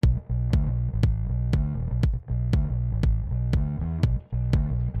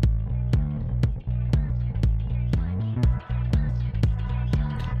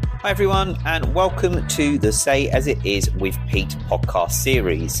Hi everyone, and welcome to the Say As It Is with Pete podcast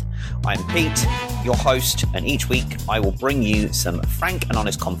series. I'm Pete, your host, and each week I will bring you some frank and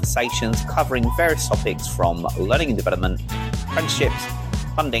honest conversations covering various topics from learning and development, apprenticeships,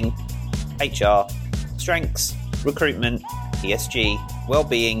 funding, HR, strengths, recruitment, ESG,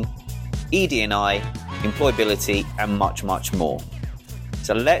 well-being, ED&I, employability, and much, much more.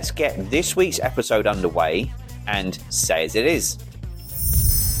 So let's get this week's episode underway and say as it is.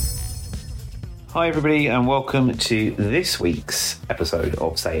 Hi everybody, and welcome to this week's episode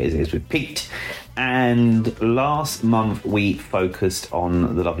of Say As It Is with Pete. And last month we focused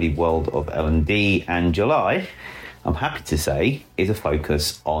on the lovely world of L&D, and July, I'm happy to say, is a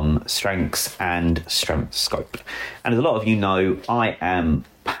focus on strengths and strength scope. And as a lot of you know, I am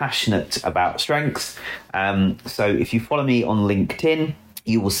passionate about strengths. So if you follow me on LinkedIn,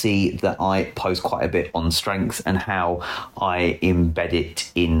 you will see that I post quite a bit on strengths and how I embed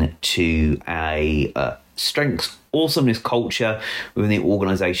it into a strengths awesomeness culture within the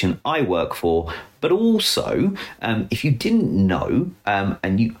organisation I work for. But also, if you didn't know,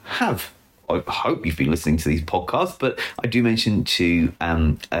 and you have, I hope you've been listening to these podcasts, but I do mention to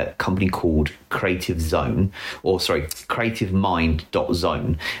a company called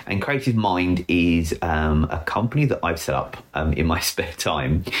creativemind.zone. And Creative Mind is a company that I've set up in my spare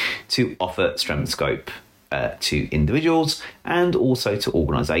time to offer strength scope to individuals and also to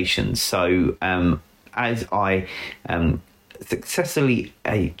organisations. So as I successfully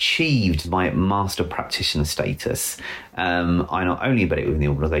achieved my master practitioner status, I not only embed it within the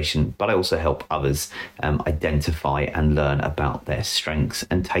organisation, but I also help others identify and learn about their strengths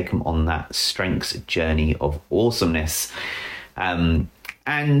and take them on that strengths journey of awesomeness. And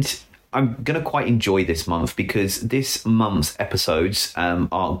I'm going to quite enjoy this month because this month's episodes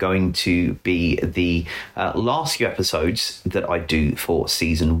are going to be the last few episodes that I do for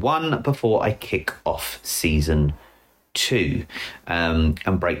season 1 before I kick off season 2 and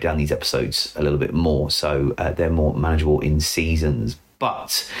break down these episodes a little bit more so they're more manageable in seasons.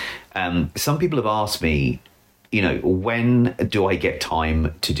 But some people have asked me, you know, when do I get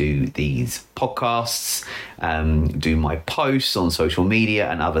time to do these podcasts, do my posts on social media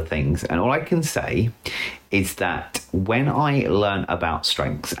and other things? And all I can say is that when I learn about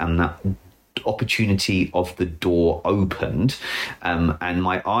strengths and that opportunity of the door opened and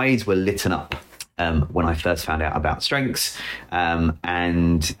my eyes were lit up when I first found out about strengths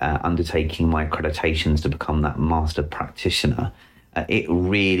and undertaking my accreditations to become that master practitioner, it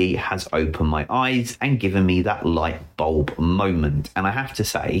really has opened my eyes and given me that light bulb moment. And I have to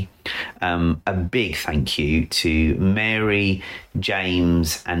say a big thank you to Mary,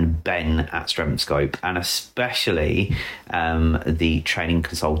 James and Ben at Strength Scope, and especially the training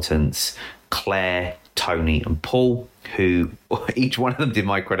consultants Claire, Tony and Paul, who each one of them did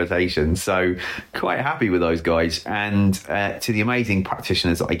my accreditation. So quite happy with those guys, and to the amazing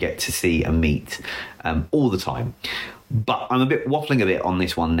practitioners that I get to see and meet all the time. But I'm waffling a bit on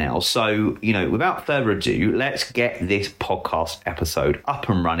this one now. So, you know, without further ado, let's get this podcast episode up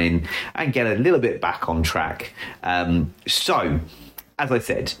and running and get a little bit back on track. So, as I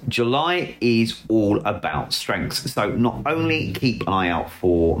said, July is all about strengths. So not only keep an eye out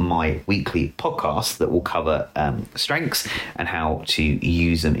for my weekly podcast that will cover strengths and how to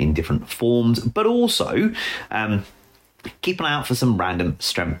use them in different forms, but also keep an eye out for some random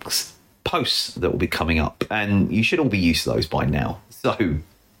strengths posts that will be coming up. And you should all be used to those by now. So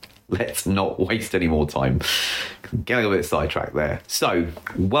let's not waste any more time. Getting a bit sidetracked there. So,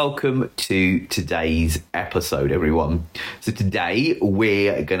 welcome to today's episode, everyone. So today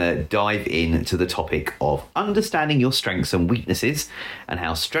we're going to dive into the topic of understanding your strengths and weaknesses and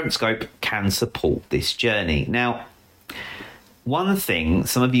how Strength Scope can support this journey. Now, one thing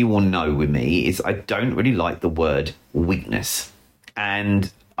some of you will know with me is I don't really like the word weakness.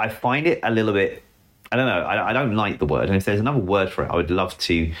 And I find it a little bit, I don't know, I don't like the word. And if there's another word for it, I would love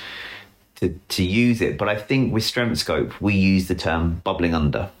to use it. But I think with Strength Scope, we use the term bubbling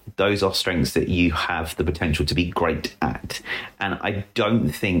under. Those are strengths that you have the potential to be great at. And I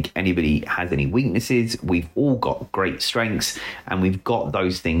don't think anybody has any weaknesses. We've all got great strengths, and we've got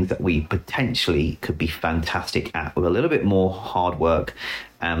those things that we potentially could be fantastic at with a little bit more hard work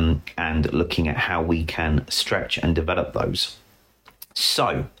and looking at how we can stretch and develop those.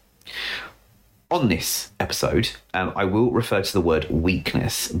 So, on this episode, I will refer to the word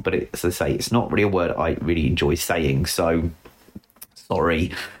weakness, but as I say, it's not really a word I really enjoy saying, so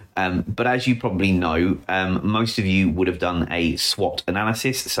sorry. But as you probably know, most of you would have done a SWOT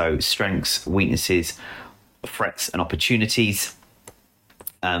analysis, so strengths, weaknesses, threats and opportunities.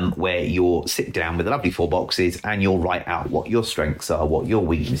 where you'll sit down with a lovely 4 boxes and you'll write out what your strengths are, what your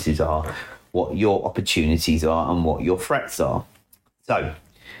weaknesses are, what your opportunities are, and what your threats are. So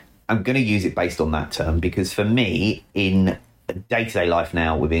I'm going to use it based on that term, because for me, in day-to-day life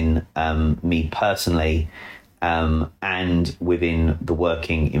now, within me personally, and within the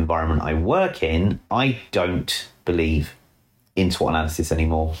working environment I work in, I don't believe in SWOT analysis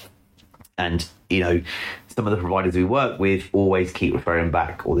anymore. And, some of the providers we work with always keep referring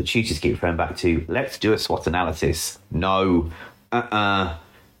back, or the tutors keep referring back to, let's do a SWOT analysis. No,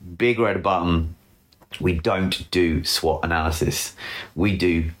 big red button. We don't do SWOT analysis. We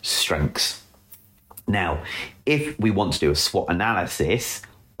do strengths. Now, if we want to do a SWOT analysis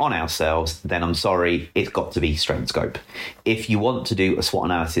on ourselves, then I'm sorry, it's got to be strength scope. If you want to do a SWOT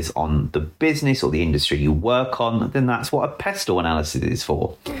analysis on the business or the industry you work on, then that's what a pestle analysis is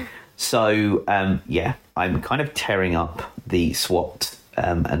for. So, I'm kind of tearing up the SWOT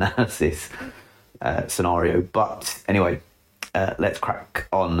analysis scenario. But anyway, let's crack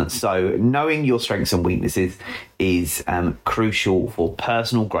on. So knowing your strengths and weaknesses is crucial for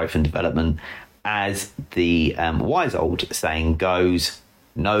personal growth and development. As the wise old saying goes,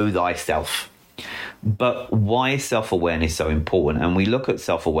 know thyself. But why is self-awareness so important? And we look at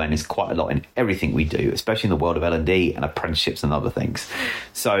self-awareness quite a lot in everything we do, especially in the world of L&D and apprenticeships and other things.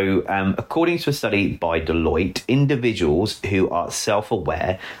 So according to a study by Deloitte, individuals who are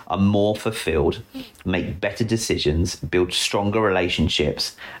self-aware are more fulfilled, make better decisions, build stronger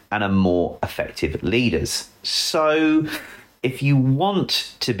relationships, and are more effective leaders. So if you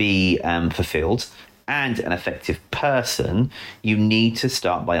want to be fulfilled and an effective person, you need to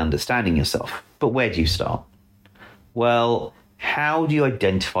start by understanding yourself. But where do you start? Well, how do you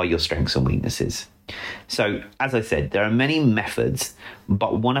identify your strengths and weaknesses? So, as I said, there are many methods,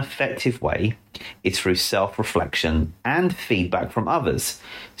 but one effective way is through self-reflection and feedback from others.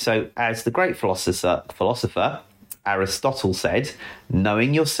 So, as the great philosopher Aristotle said,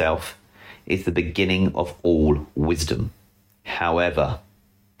 knowing yourself is the beginning of all wisdom. However,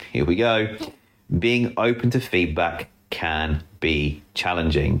 here we go. Being open to feedback can be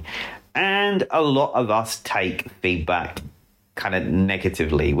challenging. And a lot of us take feedback kind of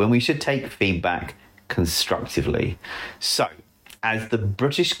negatively when we should take feedback constructively. So, as the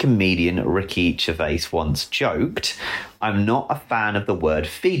British comedian Ricky Gervais once joked, I'm not a fan of the word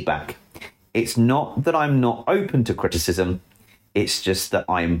feedback. It's not that I'm not open to criticism. It's just that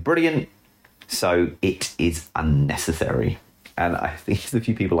I'm brilliant, so it is unnecessary. And I think there's a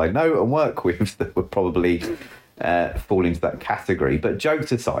few people I know and work with that would probably fall into that category. But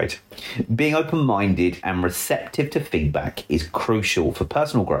jokes aside, being open-minded and receptive to feedback is crucial for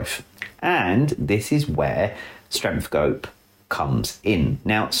personal growth. And this is where Strength Scope comes in.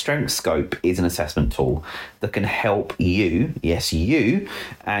 Now, Strength Scope is an assessment tool that can help you, yes, you,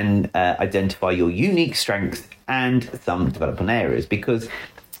 and identify your unique strengths and some development areas, because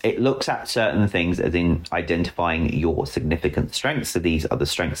it looks at certain things as in identifying your significant strengths. So these are the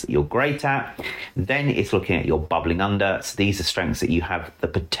strengths that you're great at. Then it's looking at your bubbling under. So these are strengths that you have the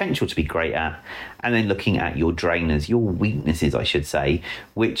potential to be great at. And then looking at your drainers, your weaknesses, I should say,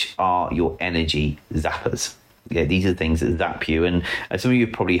 which are your energy zappers. Yeah, these are things that zap you. And as some of you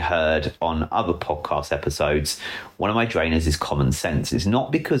have probably heard on other podcast episodes, one of my drainers is common sense. It's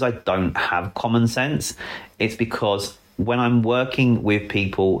not because I don't have common sense. It's because when I'm working with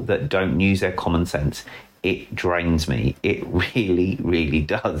people that don't use their common sense, it drains me. It really, really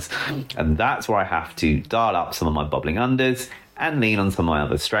does. And that's where I have to dial up some of my bubbling unders and lean on some of my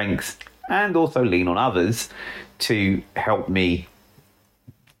other strengths, and also lean on others to help me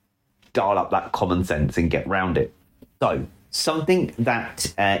dial up that common sense and get round it. So something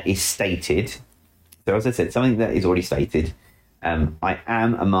that is stated, so as I said, something that is already stated, I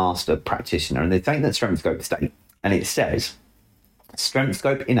am a master practitioner, and there's something that Strength Scope state. And it says, Strength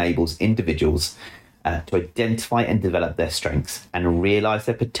Scope enables individuals to identify and develop their strengths and realise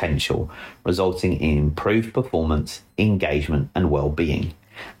their potential, resulting in improved performance, engagement, and well-being.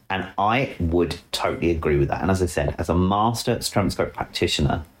 And I would totally agree with that. And as I said, as a master Strength Scope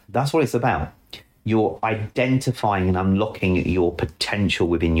practitioner, that's what it's about. You're identifying and unlocking your potential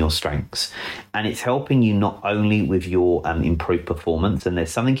within your strengths. And it's helping you not only with your improved performance, and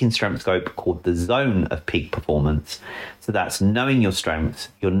there's something in Strength Scope called the zone of peak performance. So that's knowing your strengths,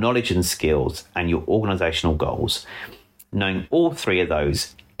 your knowledge and skills, and your organizational goals. Knowing all three of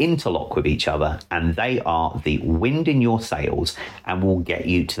those interlock with each other, and they are the wind in your sails and will get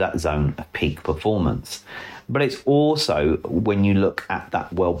you to that zone of peak performance. But it's also, when you look at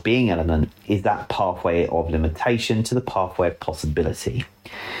that well-being element, is that pathway of limitation to the pathway of possibility.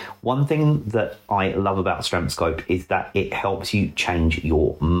 One thing that I love about Strength Scope is that it helps you change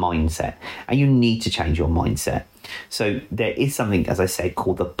your mindset, and you need to change your mindset. So there is something, as I said,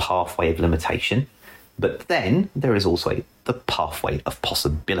 called the pathway of limitation, but then there is also the pathway of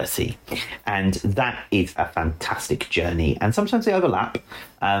possibility, and that is a fantastic journey. And sometimes they overlap,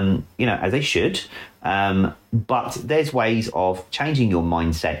 as they should. But there's ways of changing your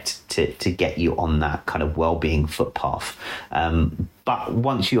mindset to get you on that kind of well-being footpath. But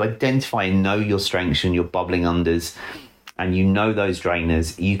once you identify and know your strengths and your bubbling unders, and you know those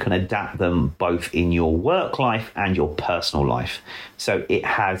drainers, you can adapt them both in your work life and your personal life. So it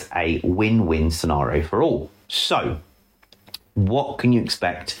has a win-win scenario for all. So what can you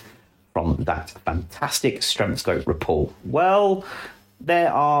expect from that fantastic Strength Scope report? Well,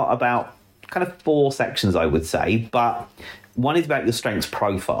 there are about kind of 4 sections, I would say, but one is about your strengths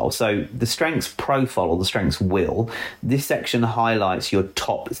profile. So the strengths profile, or the strengths wheel, this section highlights your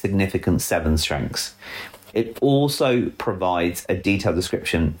top significant 7 strengths. It also provides a detailed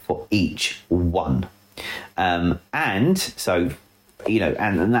description for each one. And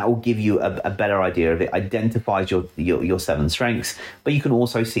that will give you a better idea of it. Identifies your 7 strengths, but you can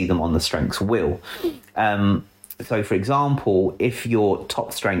also see them on the strengths wheel. So, for example, if your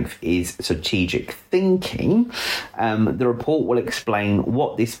top strength is strategic thinking, the report will explain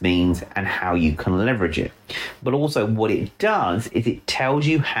what this means and how you can leverage it. But also what it does is it tells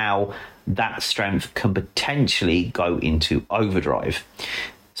you how that strength can potentially go into overdrive.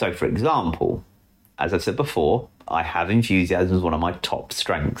 So, for example, as I said before, I have enthusiasm as one of my top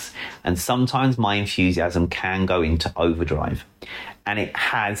strengths, and sometimes my enthusiasm can go into overdrive, and it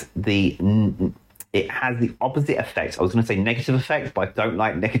has the opposite effect. I was going to say negative effect, but I don't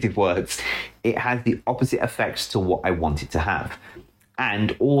like negative words. It has the opposite effects to what I want it to have.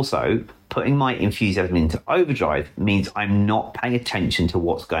 And also, putting my enthusiasm into overdrive means I'm not paying attention to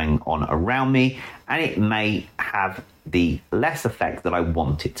what's going on around me, and it may have the less effect that I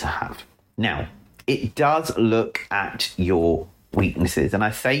want it to have. Now, it does look at your weaknesses, and I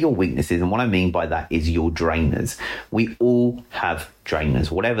say your weaknesses, and what I mean by that is your drainers. We all have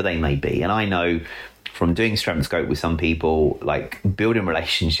drainers, whatever they may be, and I know from doing Strength Scope with some people, like building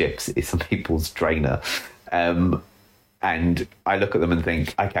relationships is some people's drainer, and I look at them and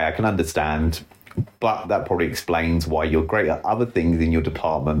think, okay, I can understand, but that probably explains why you're great at other things in your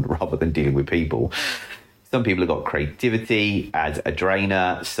department rather than dealing with people. Some people have got creativity as a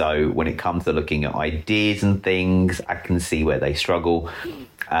drainer, so when it comes to looking at ideas and things, I can see where they struggle.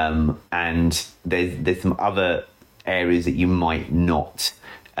 And there's some other areas that you might not,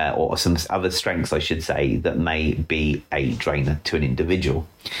 or some other strengths, I should say, that may be a drainer to an individual.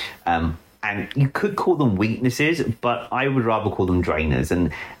 And you could call them weaknesses, but I would rather call them drainers.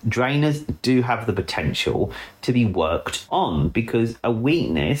 And drainers do have the potential to be worked on, because a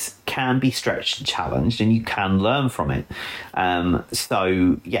weakness can be stretched and challenged, and you can learn from it.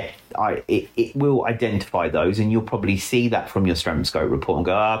 It will identify those, and you'll probably see that from your Strength Scope report and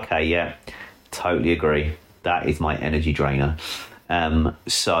go, okay, yeah, totally agree. That is my energy drainer.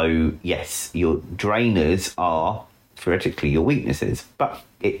 So yes, your drainers are theoretically your weaknesses, but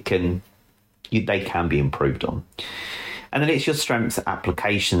they can be improved on. And then it's your strengths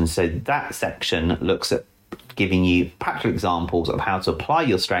application. So that section looks at giving you practical examples of how to apply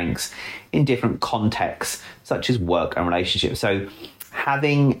your strengths in different contexts, such as work and relationships. So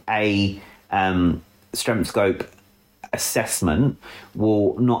having a Strength Scope assessment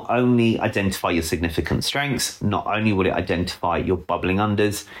will not only identify your significant strengths, not only will it identify your bubbling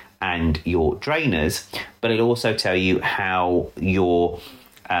unders and your drainers, but it'll also tell you how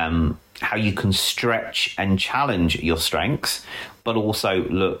you can stretch and challenge your strengths, but also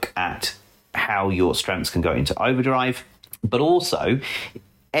look at how your strengths can go into overdrive. But also,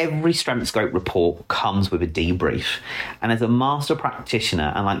 every Strength Scope report comes with a debrief. And as a master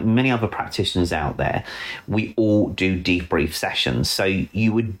practitioner, and like many other practitioners out there, we all do debrief sessions. So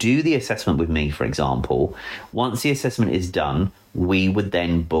you would do the assessment with me, for example. Once the assessment is done, we would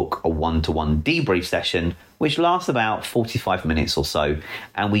then book a one-to-one debrief session, which lasts about 45 minutes or so.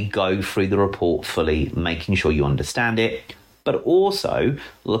 And we go through the report fully, making sure you understand it, but also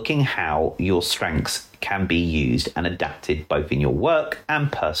looking how your strengths can be used and adapted both in your work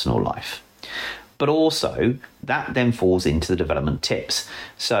and personal life. But also, that then falls into the development tips.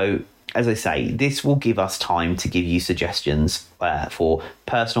 So, as I say, this will give us time to give you suggestions for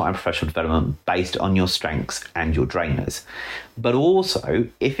personal and professional development based on your strengths and your drainers. But also,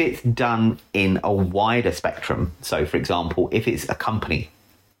 if it's done in a wider spectrum, so for example, if it's a company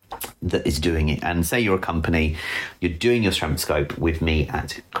that is doing it. And say you're a company, you're doing your strength scope with me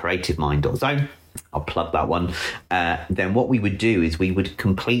at creativemind.zone. I'll plug that one. Then what we would do is we would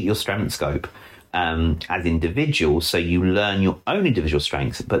complete your strength scope as individuals, so you learn your own individual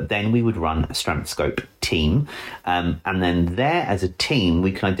strengths, but then we would run a strength scope team, and then there as a team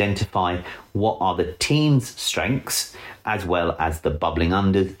we can identify what are the team's strengths as well as the bubbling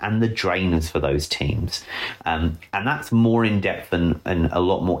unders and the drainers for those teams, and that's more in depth and a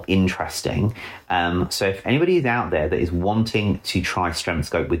lot more interesting. So if anybody is out there that is wanting to try strength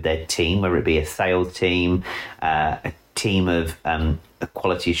scope with their team, whether it be a sales team, a team of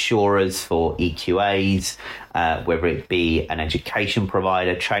quality assurers for EQAs, whether it be an education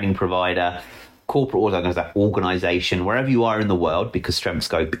provider, training provider, corporate organisation, wherever you are in the world, because Strength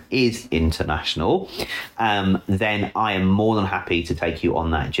Scope is international, then I am more than happy to take you on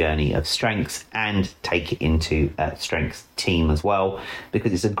that journey of strengths and take it into a strengths team as well,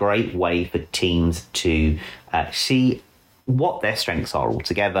 because it's a great way for teams to see what their strengths are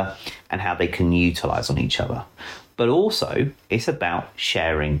altogether and how they can utilise on each other. But also, it's about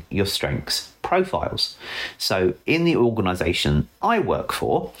sharing your strengths profiles. So in the organisation I work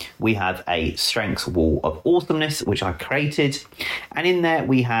for, we have a strengths wall of awesomeness, which I created. And in there,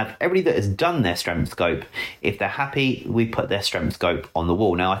 we have everybody that has done their strength scope. If they're happy, we put their strength scope on the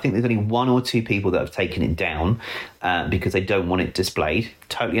wall. Now, I think there's only one or two people that have taken it down because they don't want it displayed.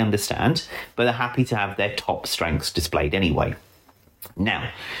 Totally understand. But they're happy to have their top strengths displayed anyway. Now,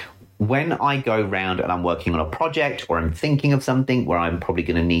 when I go round and I'm working on a project, or I'm thinking of something where I'm probably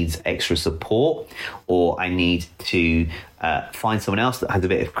going to need extra support, or I need to find someone else that has a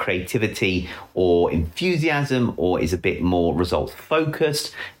bit of creativity or enthusiasm or is a bit more results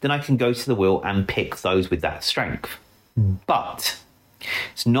focused, then I can go to the wheel and pick those with that strength. But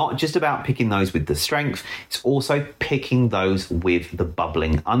it's not just about picking those with the strength, it's also picking those with the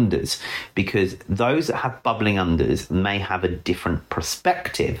bubbling unders, because those that have bubbling unders may have a different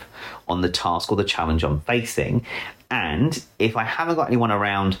perspective on the task or the challenge I'm facing. And if I haven't got anyone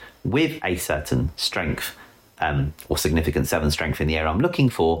around with a certain strength or significant 7 strength in the area I'm looking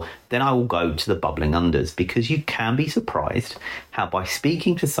for, then I will go to the bubbling unders, because you can be surprised how by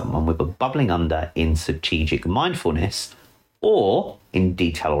speaking to someone with a bubbling under in strategic mindfulness, or in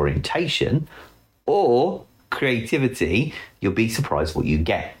detail orientation, or creativity, you'll be surprised what you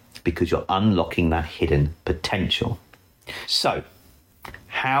get, because you're unlocking that hidden potential. So,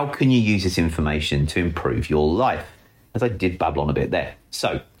 how can you use this information to improve your life? As I did babble on a bit there.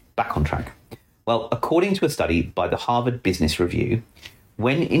 So, back on track. Well, according to a study by the Harvard Business Review,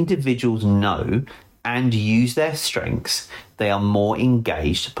 when individuals know and use their strengths, they are more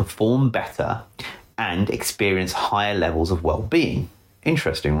engaged, perform better, and experience higher levels of well-being.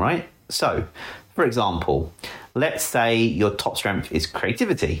 Interesting, right? So, for example, let's say your top strength is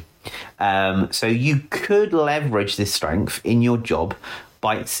creativity. So you could leverage this strength in your job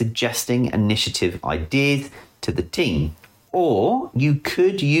by suggesting initiative ideas to the team. Or you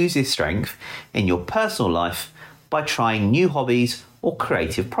could use this strength in your personal life by trying new hobbies or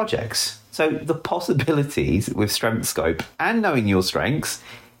creative projects. So the possibilities with Strength Scope and knowing your strengths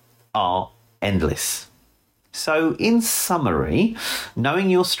are endless. So in summary, knowing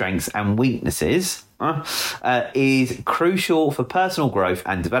your strengths and weaknesses is crucial for personal growth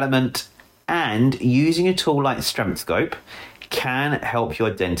and development, and using a tool like Strength Scope can help you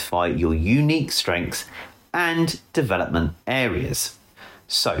identify your unique strengths and development areas.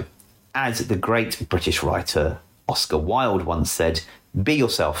 So, as the great British writer Oscar Wilde once said, be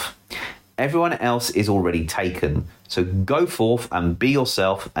yourself. Everyone else is already taken. So go forth and be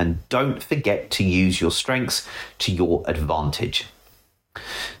yourself, and don't forget to use your strengths to your advantage.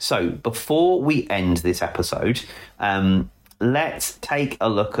 So before we end this episode, let's take a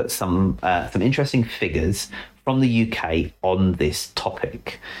look at some interesting figures from the UK on this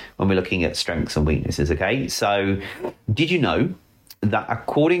topic when we're looking at strengths and weaknesses. Okay, so did you know that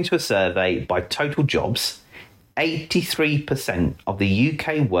according to a survey by Total Jobs, 83% of the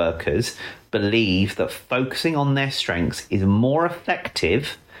UK workers believe that focusing on their strengths is more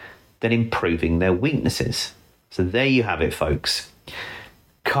effective than improving their weaknesses. So there you have it, folks.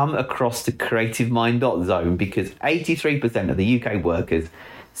 Come across to creativemind.zone, because 83% of the UK workers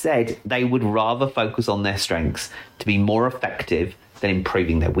said they would rather focus on their strengths to be more effective than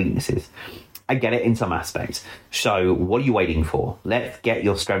improving their weaknesses. I get it in some aspects. So what are you waiting for? Let's get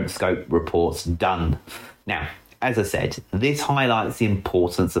your Strength Scope reports done. Now, as I said, this highlights the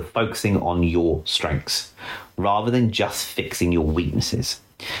importance of focusing on your strengths rather than just fixing your weaknesses.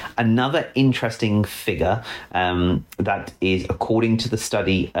 Another interesting figure that is according to the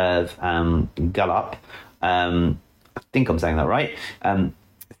study of Gallup, I think I'm saying that right,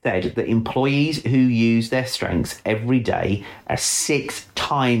 said that employees who use their strengths every day are 6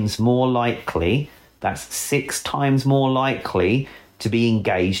 times more likely, that's 6 times more likely to be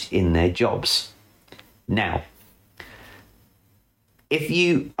engaged in their jobs. Now, if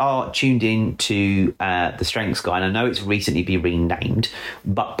you are tuned in to the Strengths Guide, I know it's recently been renamed,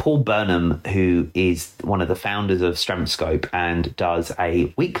 but Paul Burnham, who is one of the founders of StrengthScope and does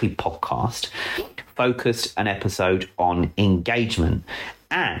a weekly podcast, focused an episode on engagement.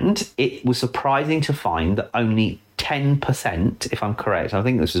 And it was surprising to find that only 10%, if I'm correct, I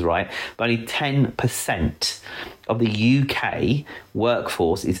think this is right, but only 10% of the UK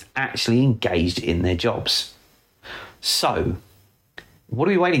workforce is actually engaged in their jobs. So, what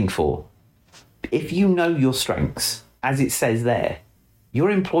are we waiting for? If you know your strengths, as it says there,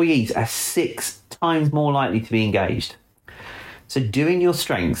 your employees are 6 times more likely to be engaged. So doing your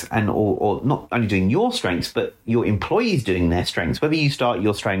strengths and or not only doing your strengths, but your employees doing their strengths, whether you start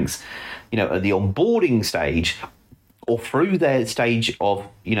your strengths, at the onboarding stage or through their stage of,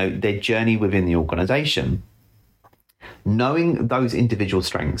 their journey within the organization, knowing those individual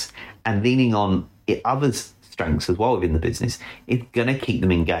strengths and leaning on others' strengths as well within the business is going to keep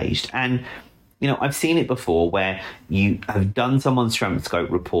them engaged. And I've seen it before where you have done someone's strength scope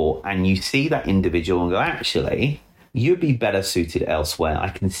report and you see that individual and go, actually, you'd be better suited elsewhere. I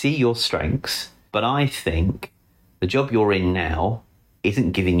can see your strengths, but I think the job you're in now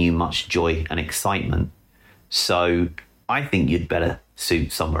isn't giving you much joy and excitement. So I think you'd better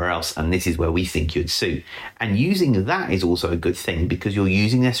suit somewhere else, and this is where we think you'd suit. And using that is also a good thing because you're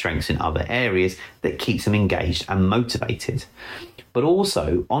using their strengths in other areas that keeps them engaged and motivated. But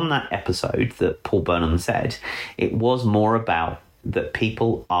also on that episode that Paul Burnham said, it was more about that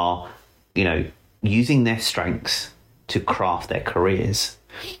people are, using their strengths to craft their careers.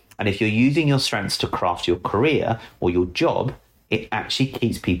 And if you're using your strengths to craft your career or your job, it actually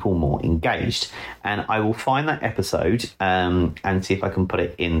keeps people more engaged. And I will find that episode and see if I can put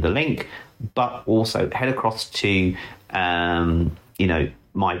it in the link, but also head across to, my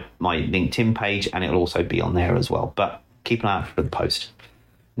LinkedIn page, and it'll also be on there as well. But keep an eye out for the post.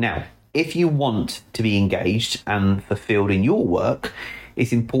 Now, if you want to be engaged and fulfilled in your work,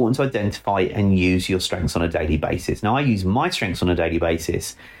 it's important to identify and use your strengths on a daily basis. Now, I use my strengths on a daily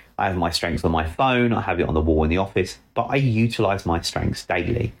basis. I have my strengths on my phone, I have it on the wall in the office, but I utilize my strengths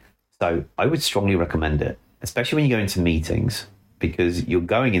daily. So I would strongly recommend it, especially when you go into meetings, because you're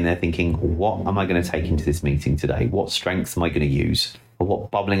going in there thinking, what am I going to take into this meeting today? What strengths am I going to use? Or what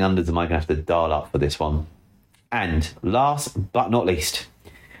bubbling unders am I going to have to dial up for this one? And last but not least,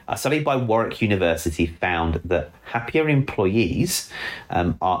 a study by Warwick University found that happier employees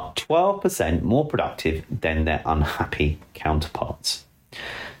are 12% more productive than their unhappy counterparts.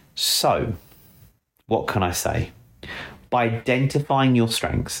 So, what can I say? By identifying your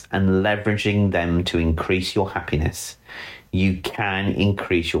strengths and leveraging them to increase your happiness, you can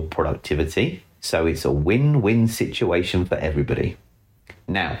increase your productivity. So it's a win-win situation for everybody.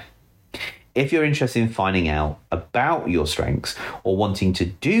 Now, if you're interested in finding out about your strengths or wanting to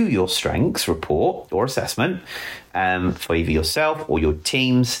do your strengths report or assessment for either yourself or your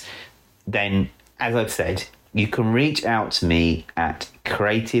teams, then, as I've said, you can reach out to me at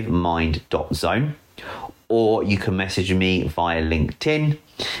creativemind.zone, or you can message me via LinkedIn,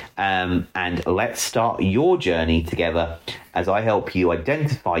 and let's start your journey together as I help you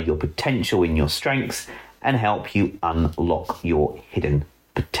identify your potential in your strengths and help you unlock your hidden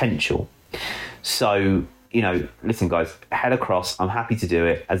potential. So, listen, guys, head across. I'm happy to do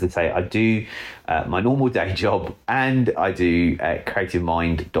it. As I say, I do my normal day job and I do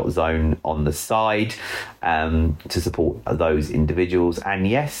creativemind.zone on the side to support those individuals. And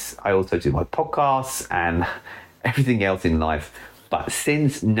yes, I also do my podcasts and everything else in life. But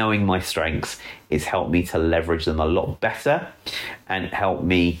since knowing my strengths, it's helped me to leverage them a lot better and help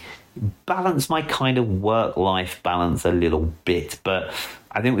me balance my kind of work-life balance a little bit. But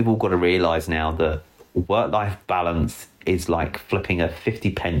I think we've all got to realise now that work-life balance is like flipping a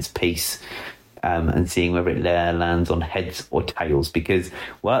 50 pence piece and seeing whether it lands on heads or tails, because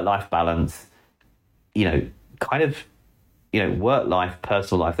work-life balance, work-life,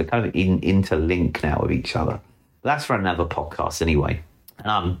 personal life, they're kind of interlinked now with each other. That's for another podcast anyway.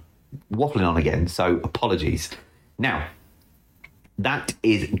 And I'm waffling on again, so apologies. Now, that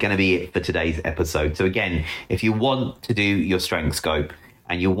is going to be it for today's episode. So again, if you want to do your strength scope,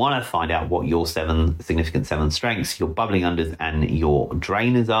 and you want to find out what your 7 significant 7 strengths, your bubbling unders and your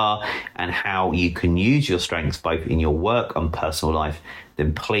drainers are, and how you can use your strengths both in your work and personal life,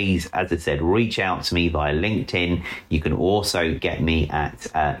 then please, as I said, reach out to me via LinkedIn. You can also get me at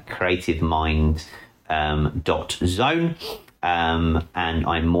creativemind.zone. and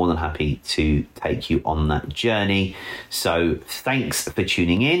I'm more than happy to take you on that journey. So thanks for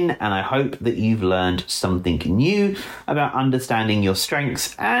tuning in, and I hope that you've learned something new about understanding your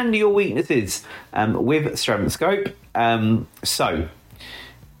strengths and your weaknesses with Strength Scope. So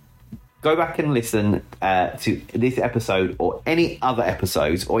go back and listen to this episode or any other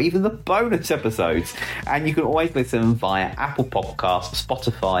episodes or even the bonus episodes. And you can always listen via Apple Podcasts,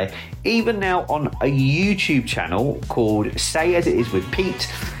 Spotify, even now on a YouTube channel called Say As It Is with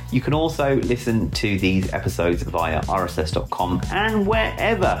Pete. You can also listen to these episodes via rss.com and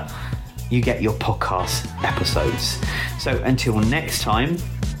wherever you get your podcast episodes. So until next time,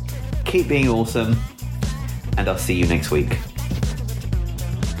 keep being awesome, and I'll see you next week.